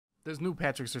This new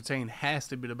Patrick Surtain has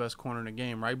to be the best corner in the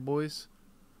game, right, boys?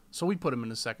 So we put him in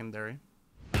the secondary.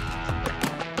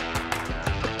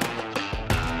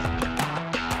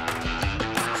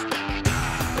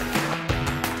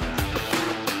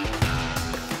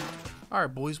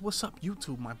 Alright, boys, what's up,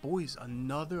 YouTube, my boys?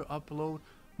 Another upload,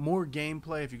 more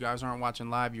gameplay. If you guys aren't watching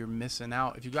live, you're missing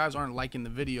out. If you guys aren't liking the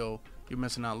video, you're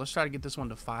missing out. Let's try to get this one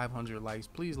to 500 likes.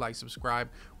 Please like, subscribe.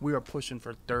 We are pushing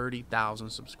for 30,000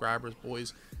 subscribers,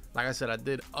 boys. Like I said, I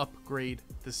did upgrade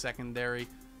the secondary.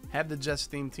 Have the Jets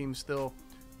theme team still,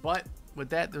 but with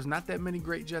that, there's not that many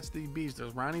great Jets DBs.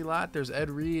 There's Ronnie Lott, there's Ed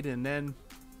Reed, and then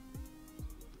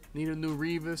need a new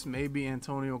Revis, maybe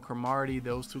Antonio Cromartie.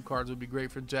 Those two cards would be great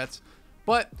for Jets.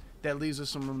 But that leaves us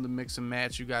some room to mix and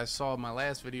match. You guys saw in my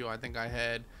last video, I think I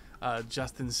had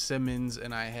Justin Simmons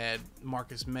and I had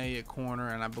Marcus May at corner,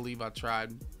 and I believe I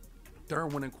tried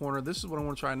Derwin at corner. This is what I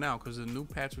want to try now because the new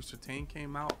Patrick Surtain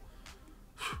came out.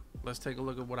 Let's take a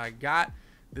look at what I got.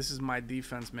 This is my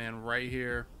defense, man, right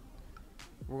here.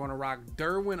 We're going to rock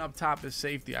Derwin up top as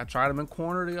safety. I tried him in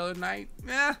corner the other night.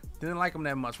 Didn't like him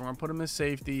that much. We're going to put him in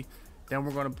safety. Then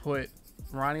we're going to put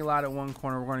Ronnie Lott at one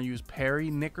corner. We're going to use Perry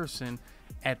Nickerson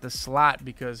at the slot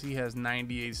because he has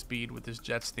 98 speed with this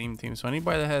Jets theme team. So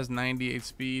anybody that has 98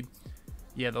 speed,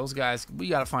 yeah, those guys, we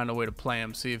got to find a way to play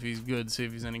him, see if he's good, see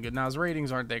if he's any good. Now, his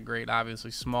ratings aren't that great, obviously.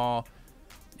 Small,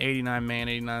 89 man,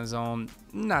 89 zone,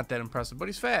 not that impressive, but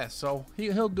he's fast. So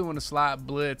he'll do in the slot,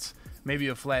 blitz, maybe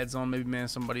a flat zone, maybe man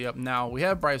somebody up. Now, we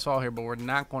have Bryce Hall here, but we're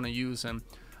not going to use him.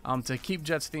 To keep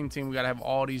Jets theme team, we got to have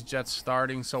all these Jets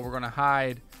starting. So we're going to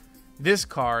hide this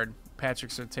card,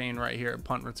 Patrick Surtain, right here at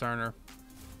punt returner.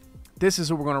 This is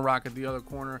who we're going to rock at the other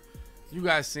corner. You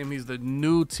guys see him. He's the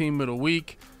new team of the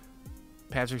week.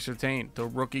 Patrick Surtain, the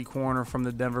rookie corner from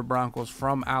the Denver Broncos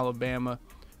from Alabama.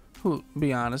 Who,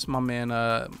 be honest, my man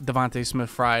Devontae Smith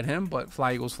fried him, but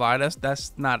fly Eagles fly.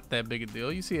 That's not that big a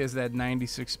deal. You see he has that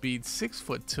 96 speed,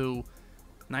 6'2",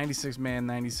 96 man,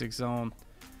 96 zone.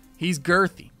 He's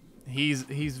girthy. He's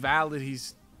valid.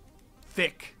 He's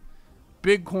thick.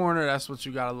 Big corner, that's what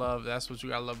you gotta love. That's what you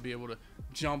gotta love, be able to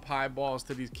jump high balls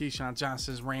to these Keyshawn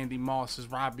Johnsons, Randy Mosses,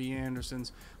 Robbie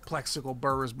Andersons, Plexico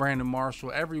Burris, Brandon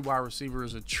Marshall. Every wide receiver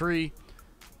is a tree.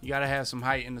 You gotta have some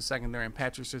height in the secondary, and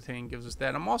Patrick Surtain gives us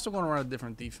that. I'm also gonna run a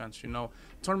different defense, you know.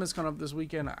 Tournament's coming up this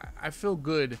weekend. I feel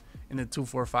good in the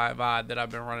 2-4-5 odd that I've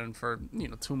been running for,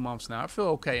 2 months now. I feel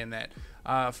okay in that.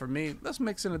 For me, let's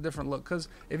mix in a different look, because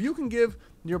if you can give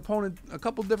your opponent a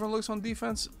couple different looks on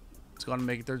defense, it's going to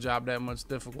make their job that much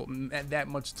difficult, that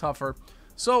much tougher.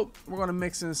 So we're going to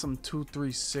mix in some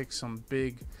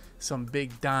 2-3-6, some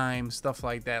big dimes, stuff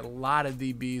like that. A lot of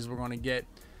DBs. We're going to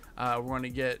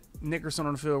get Nickerson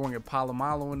on the field. We're going to get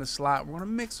Palomalo in the slot. We're going to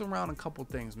mix around a couple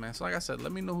things, man. So like I said,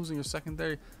 let me know who's in your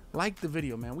secondary. Like the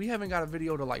video, man. We haven't got a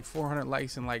video to like 400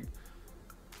 likes in like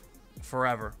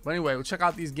forever. But anyway, we'll check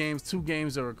out these games. 2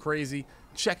 games that were crazy.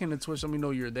 Check in the Twitch, let me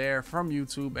know you're there from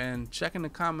YouTube, and check in the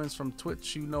comments from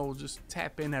Twitch. Just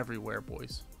tap in everywhere,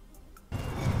 boys. Well,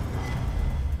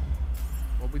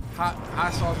 we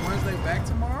Hot Sauce Wednesday back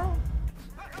tomorrow.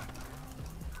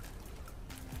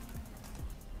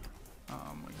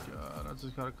 Oh my god, I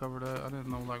just gotta cover that. I didn't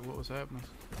know like what was happening.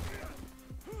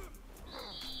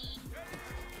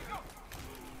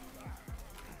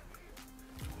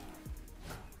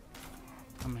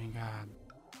 I mean, god,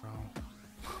 bro.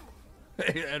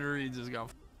 Ed Reed just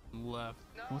got left.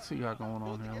 What's he got going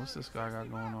on here? What's this guy got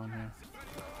going on here?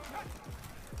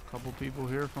 Couple people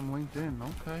here from LinkedIn.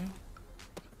 Okay.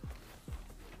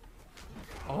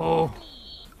 Oh.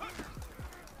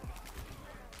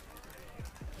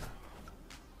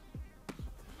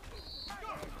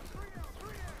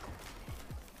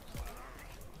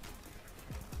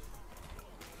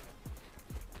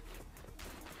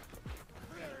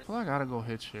 I feel like I gotta go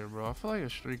hitch here, bro. I feel like a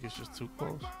streak is just too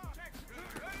close.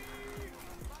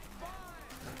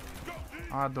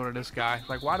 I'll throw to this guy.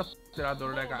 Like, why the f did I throw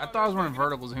to that guy? I thought I was running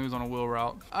verticals and he was on a wheel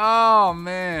route. Oh,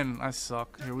 man. I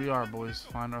suck. Here we are, boys.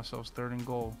 Find ourselves 3rd and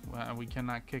goal. We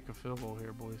cannot kick a field goal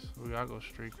here, boys. We gotta go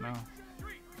streak now.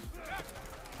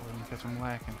 Let me catch him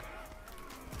lacking.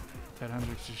 Ted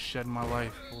Hendricks just shedding my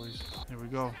life, boys. Here we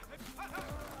go.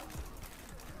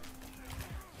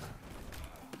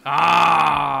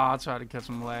 Ah! I'll try to catch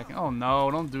him lacking. Oh, no.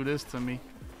 Don't do this to me.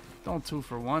 Don't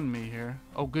 2-for-1 me here.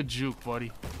 Oh, good juke,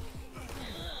 buddy.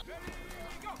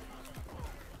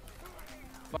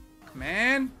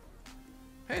 Man,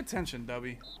 pay attention,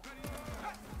 Dubby.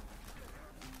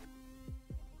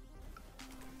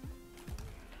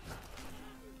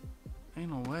 Ain't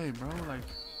no way, bro. Like,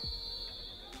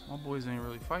 my boys ain't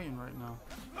really fighting right now.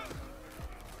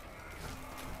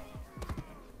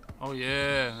 Oh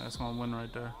yeah, that's gonna win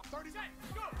right there.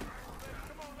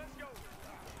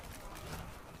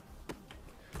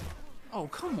 Oh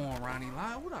come on, Ronnie.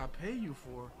 What did I pay you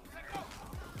for?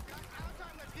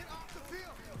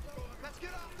 Let's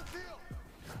get off the field.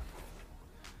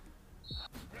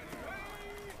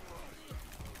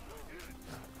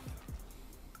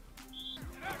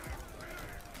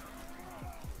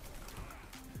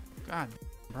 God,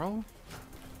 bro.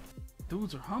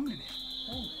 Dudes are humming it.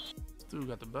 Oh, this dude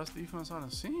got the best defense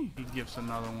I've seen. He gives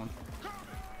another one.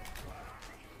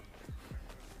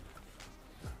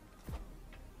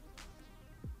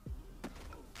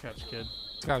 Catch, kid.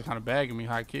 This guy's kind of bagging me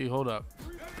high key. Hold up.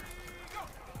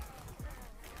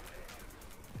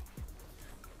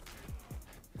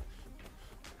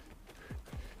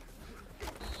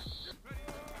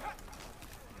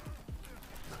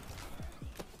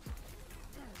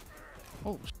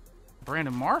 Oh,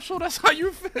 Brandon Marshall? That's how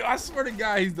you feel? I swear to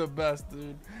God, he's the best,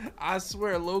 dude. I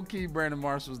swear, low-key, Brandon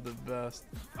Marshall's the best.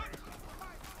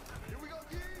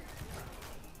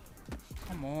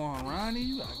 Come on, Ronnie.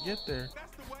 You gotta get there.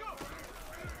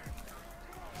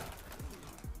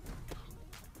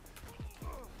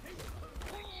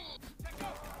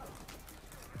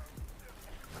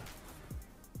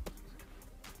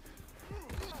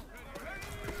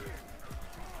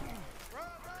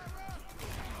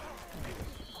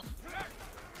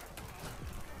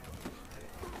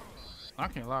 I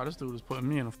can't lie, this dude is putting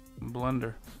me in a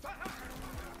blender.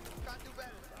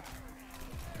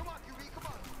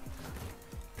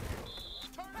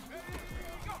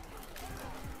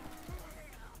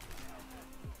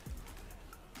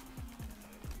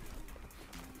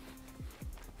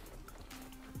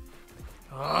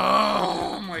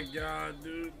 Oh my God,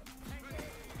 dude.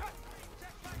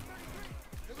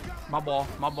 My ball,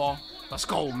 my ball. Let's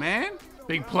go, man.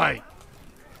 Big play.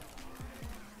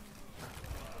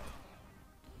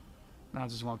 Not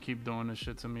just gonna keep doing this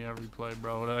shit to me every play,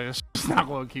 bro. It's just not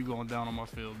gonna keep going down on my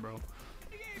field, bro.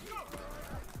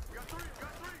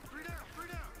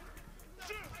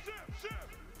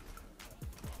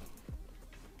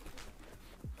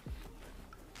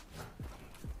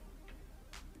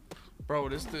 Bro,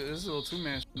 this little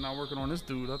two-man shit not working on this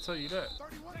dude. I'll tell you that.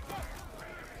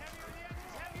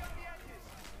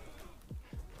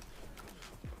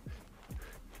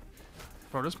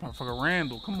 Bro, this motherfucker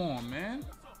Randall. Come on, man.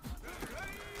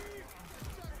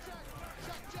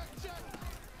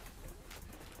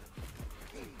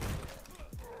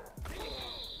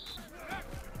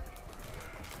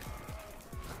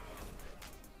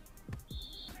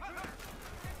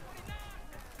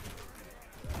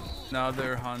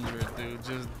 Another 100, dude.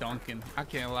 Just dunking. I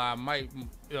can't lie. My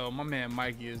man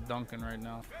Mikey is dunking right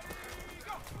now.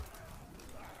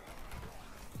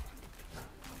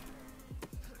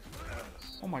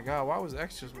 Oh my God, why was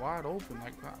X just wide open?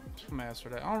 Like, I'm ass for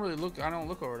that. I don't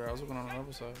look over there. I was looking on the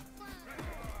other side.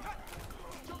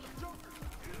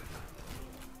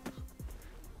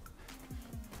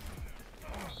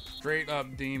 Straight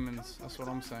up demons. That's what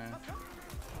I'm saying.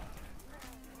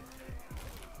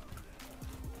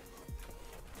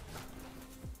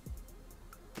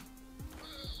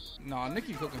 Nah,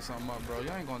 Nicky cooking something up, bro.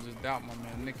 Y'all ain't gonna just doubt my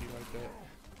man Nicky like that.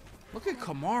 Look at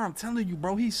Kamar, I'm telling you,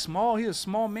 bro. He's small. He's a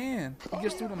small man. He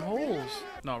gets through them holes.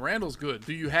 No, Randall's good.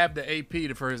 Do you have the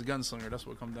AP for his gunslinger? That's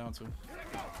what it comes down to.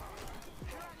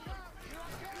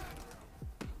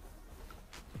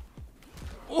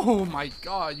 Oh my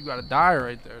God, you gotta die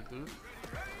right there, dude.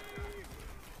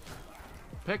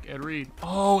 Pick Ed Reed.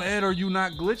 Oh, Ed, are you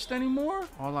not glitched anymore?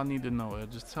 All I need to know,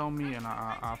 Ed, just tell me and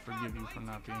I'll forgive you for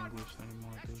not being glitched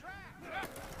anymore, dude.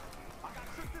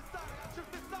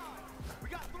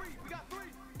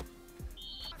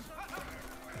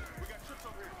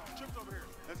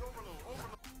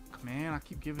 Man, I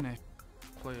keep giving that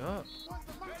play up.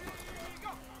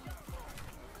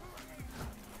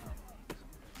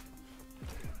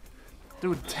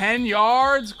 Dude, 10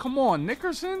 yards? Come on,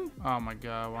 Nickerson? Oh my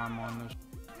God, why am I on this?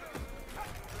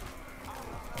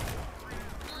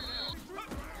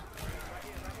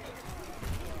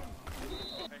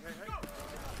 Oh,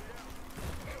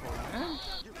 man.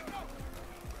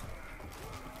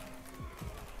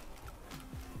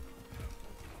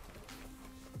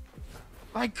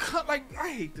 Like, I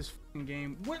hate this fucking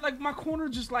game. What, like, my corner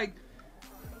just like...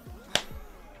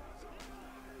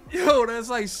 Yo, that's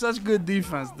like such good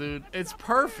defense, dude. It's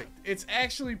perfect. It's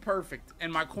actually perfect.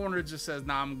 And my corner just says,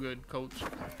 nah, I'm good, coach.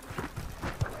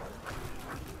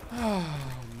 Oh,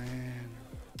 man.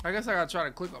 I guess I gotta try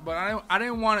to click, but I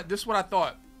didn't want it. This is what I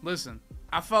thought. Listen,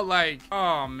 I felt like,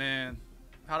 oh, man.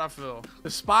 How'd I feel? The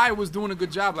spy was doing a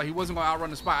good job. Like, he wasn't gonna outrun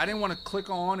the spy. I didn't want to click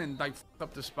on and, like,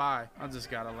 fucked up the spy. I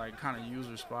just gotta like kind of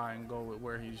user spy and go with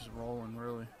where he's rolling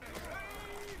really.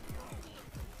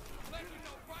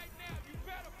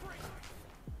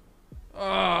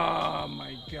 Oh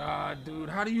my god, dude.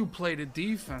 How do you play the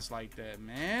defense like that,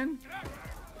 man?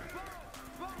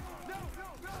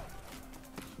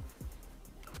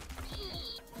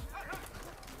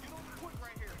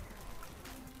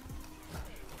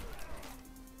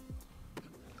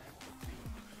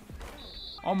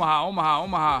 Omaha, Omaha,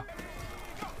 Omaha.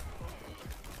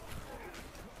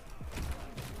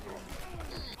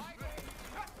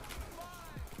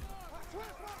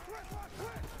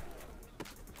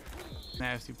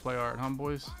 Nasty play art, huh,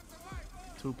 boys?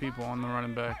 2 people on the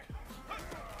running back.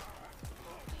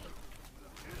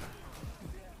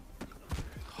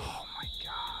 Oh my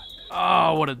god.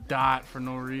 Oh, what a dot for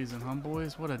no reason, huh,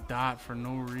 boys? What a dot for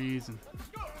no reason.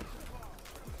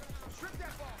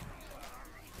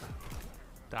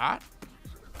 Dot?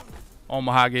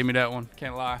 Omaha gave me that one.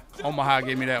 Can't lie. Omaha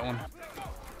gave me that one.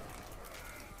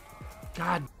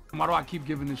 God, why do I keep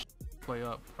giving this play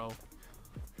up, bro?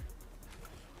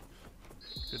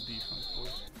 Good defense,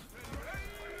 boys.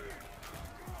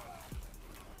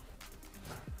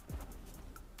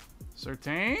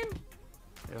 Surtain?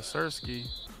 Yeah, zirksee.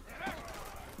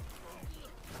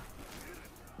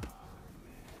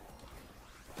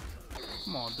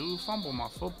 Come on, dude. Fumble my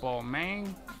football,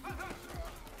 man.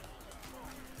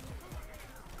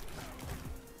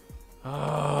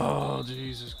 Oh,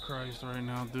 Jesus Christ right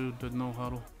now, dude. There's no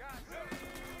huddle.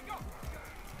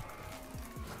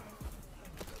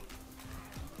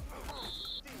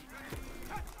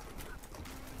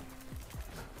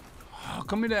 Oh,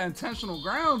 come me that intentional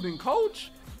grounding,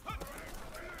 coach.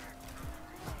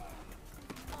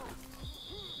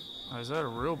 Oh, is that a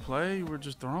real play you were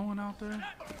just throwing out there?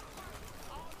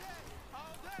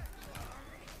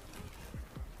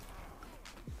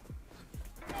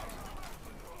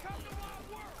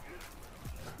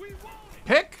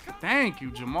 Pick? Thank you,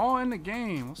 Jamal, in the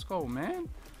game. Let's go, man.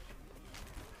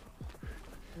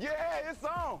 Yeah, it's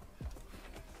on.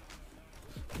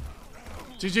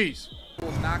 GG's.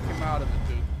 We'll knock him out of it,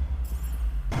 dude.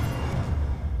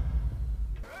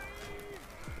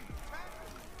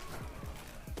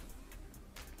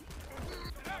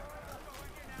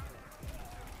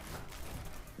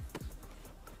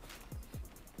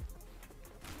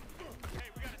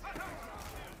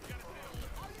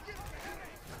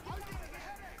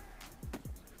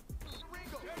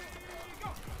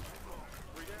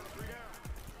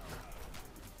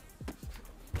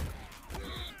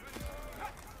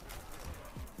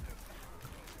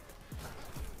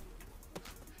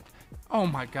 Oh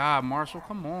my God, Marshall,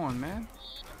 come on, man.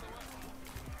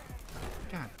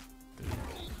 God, dude.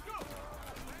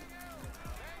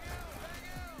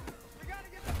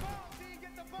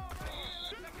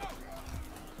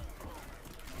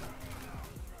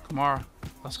 Kamara,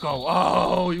 let's go.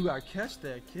 Oh, you gotta catch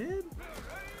that, kid.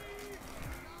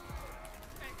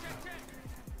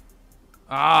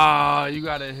 Ah, you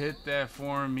gotta hit that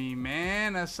for me,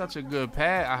 man. That's such a good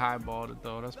pass. I highballed it,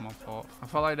 though. That's my fault. I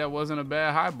felt like that wasn't a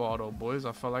bad highball, though, boys.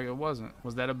 I felt like it wasn't.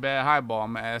 Was that a bad highball?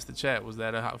 I'm gonna ask the chat. Was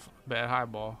that a bad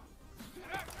highball?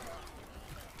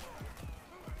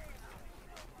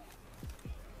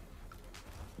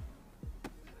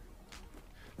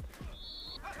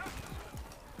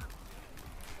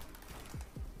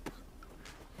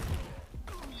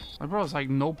 Like, bro, it's like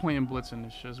no point in blitzing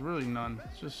this shit. It's really none.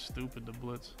 It's just stupid to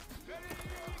blitz.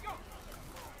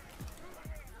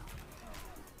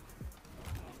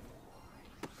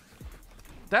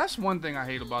 That's one thing I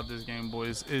hate about this game,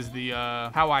 boys, is the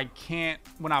how I can't,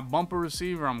 when I bump a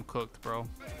receiver, I'm cooked, bro.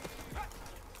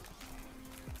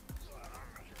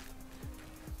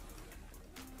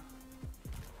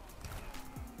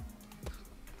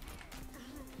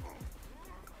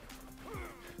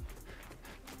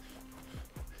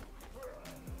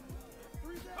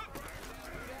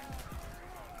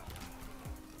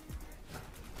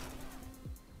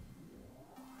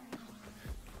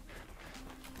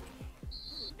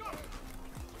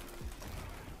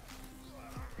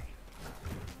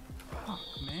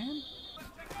 Man.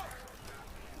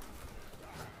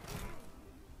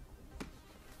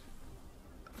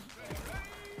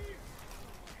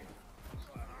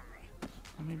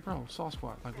 I mean, bro, soft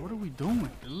spot. Like, what are we doing,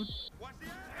 dude?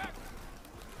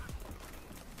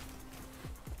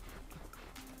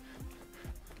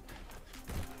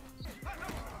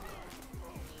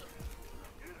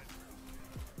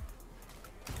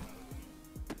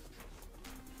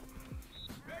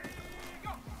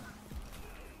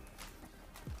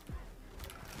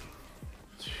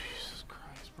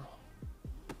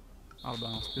 Out of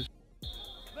bounds.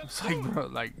 It's like, bro,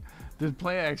 like This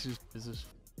play action is just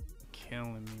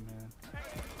killing me, man.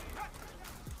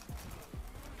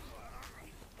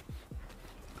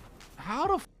 How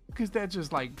the fuck is that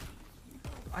just like,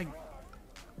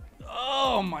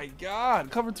 oh my god.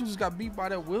 Cover 2 just got beat by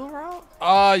that wheel route?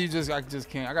 Oh, I just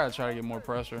can't. I gotta try to get more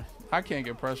pressure. I can't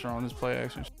get pressure on this play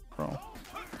action, bro.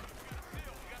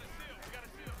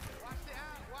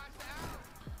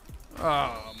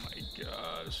 Oh my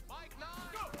gosh.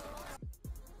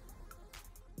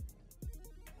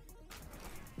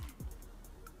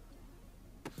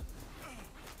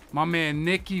 My man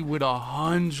Nicky with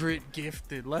 100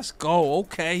 gifted. Let's go.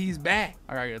 Okay, he's back.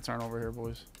 I gotta get a turnover here,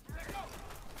 boys.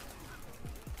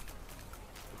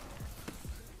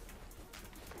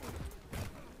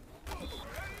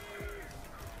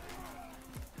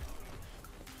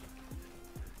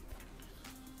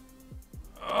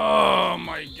 Oh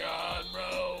my god,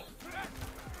 bro.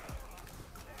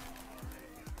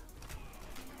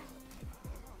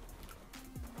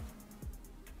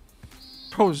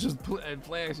 Bro, it's just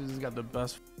play action just got the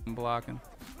best blocking.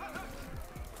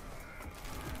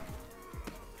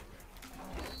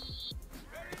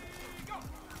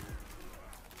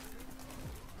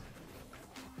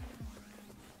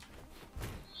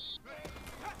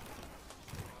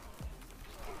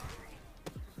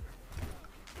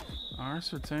 All right,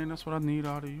 Surtain, that's what I need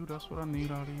out of you. That's what I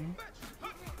need out of you.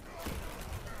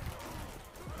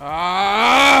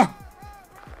 Ah!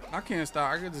 I can't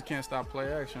stop. I just can't stop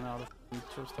play action out of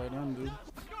Trips tight end, dude.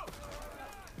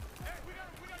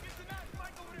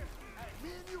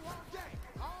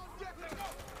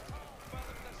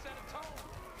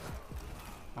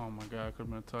 Oh my god, it could have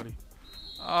been a tutty.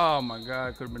 Oh my god,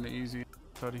 it could have been an easy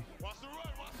tutty.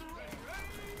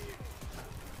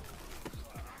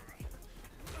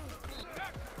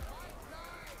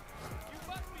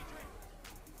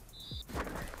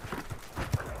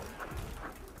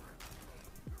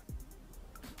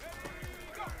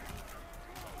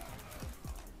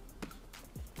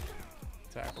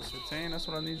 Tackle Surtain, that's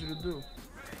what I need you to do.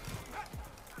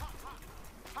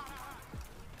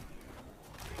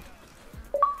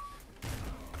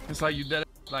 It's like you dead,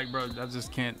 like bro, I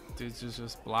just can't, it's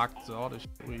just blocked all this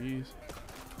shit with ease.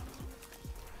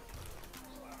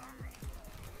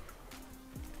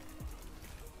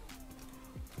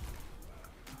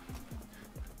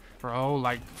 Bro,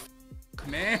 like,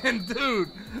 man, dude.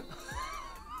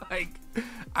 Like,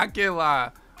 I can't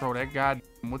lie. Bro, that guy,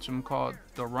 whatchamacallit,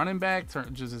 the running back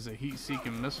just is a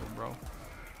heat-seeking missile, bro.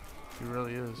 He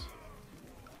really is.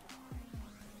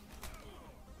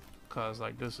 Cause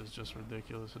like this is just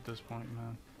ridiculous at this point,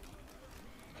 man.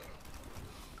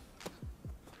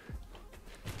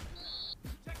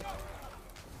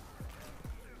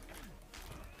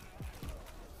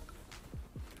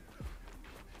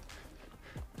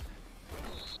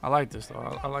 I like this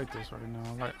though. I like this right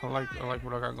now. I like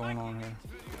what I got going on here.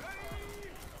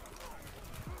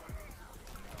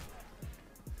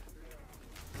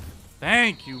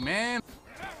 Thank you, man.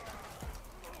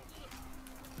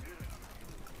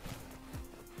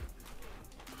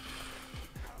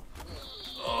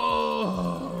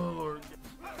 Oh.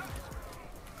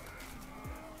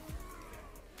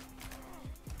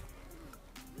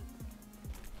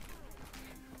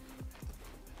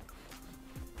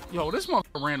 Yo, this motherfucker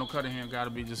Randall Cunningham gotta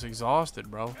be just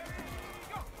exhausted, bro.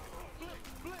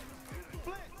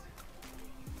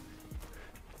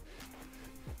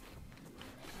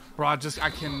 Bro, I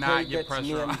cannot get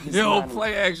pressure on. Yo,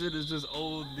 play action is just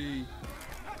OD.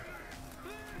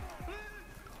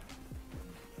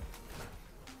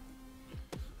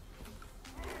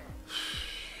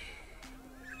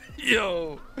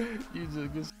 Yo,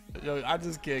 yo, I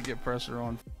just can't get pressure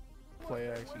on play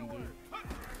action, dude.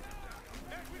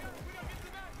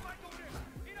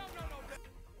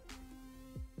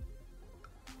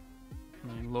 I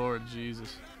mean, Lord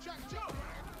Jesus.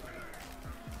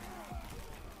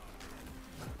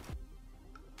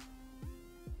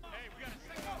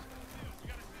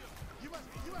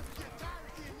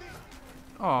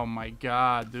 Oh my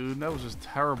god, dude, that was just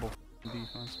terrible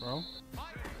defense, bro.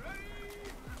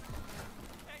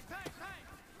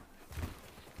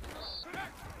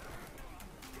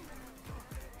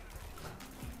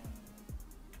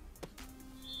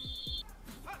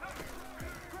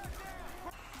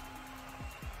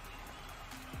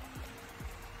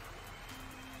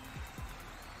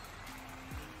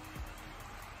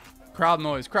 Crowd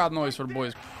noise for the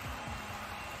boys. I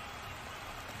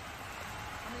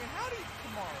mean, how do you,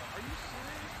 Kamara, are you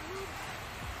serious, dude?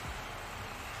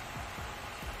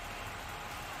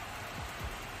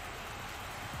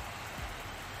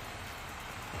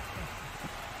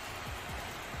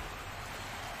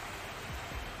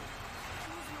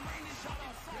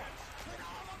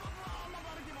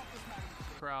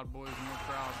 crowd, boys. More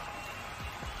crowd.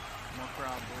 More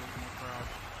crowd, boys. More crowd.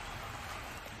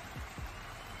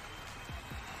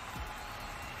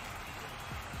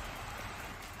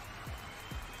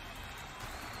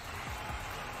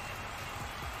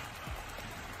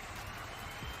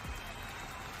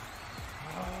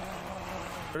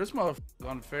 This motherfucker's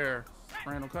unfair.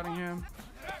 Randall Cunningham.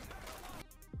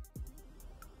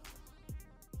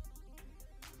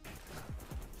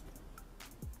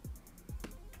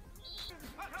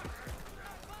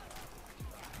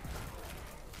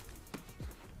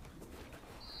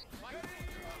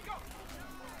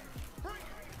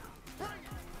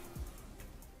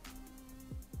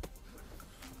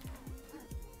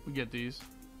 We get these.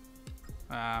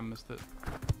 Ah, I missed it.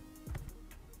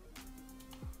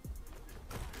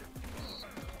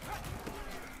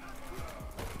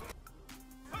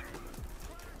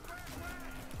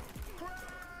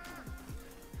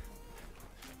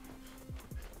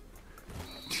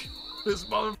 This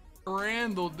motherfucker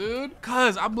Randall, dude.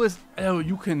 Cuz I blitz. Oh,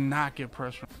 you cannot get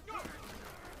pressure.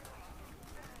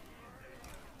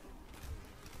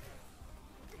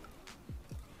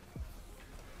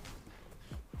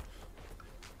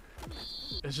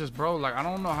 It's just, bro, like, I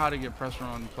don't know how to get pressure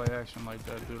on play action like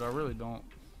that, dude. I really don't.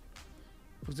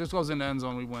 If this goes in the end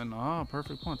zone, we win. Oh,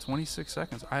 perfect point. 26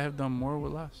 seconds. I have done more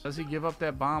with less. Does he give up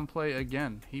that bomb play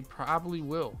again? He probably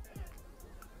will.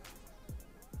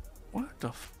 What the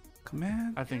f,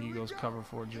 man? I think he goes cover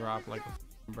for a drop like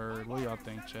a bird. What do y'all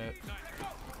think, chat?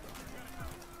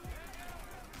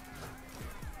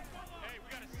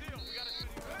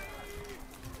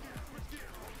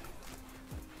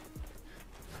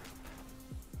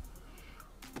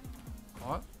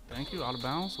 Caught. Thank you. Out of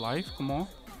bounds. Life. Come on.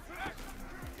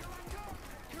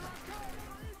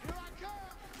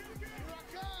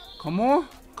 Come on.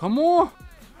 Come on.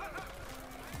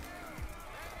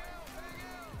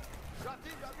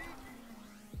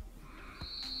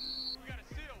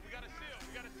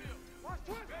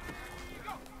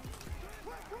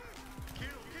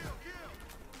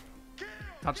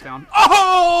 Touchdown.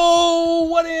 Oh,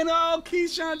 what in? Oh,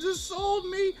 Keyshawn just sold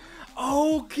me.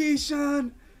 Oh,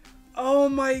 Keyshawn. Oh,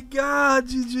 my God.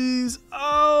 GG's.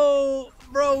 Oh,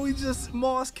 bro, we just,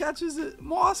 Moss catches it.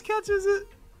 Moss catches it.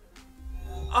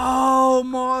 Oh,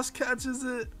 Moss catches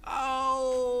it.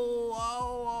 Oh,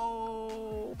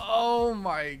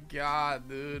 my God,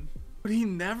 dude. But he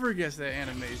never gets that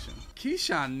animation.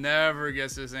 Keyshawn never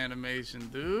gets this animation,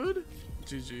 dude.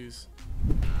 GG's.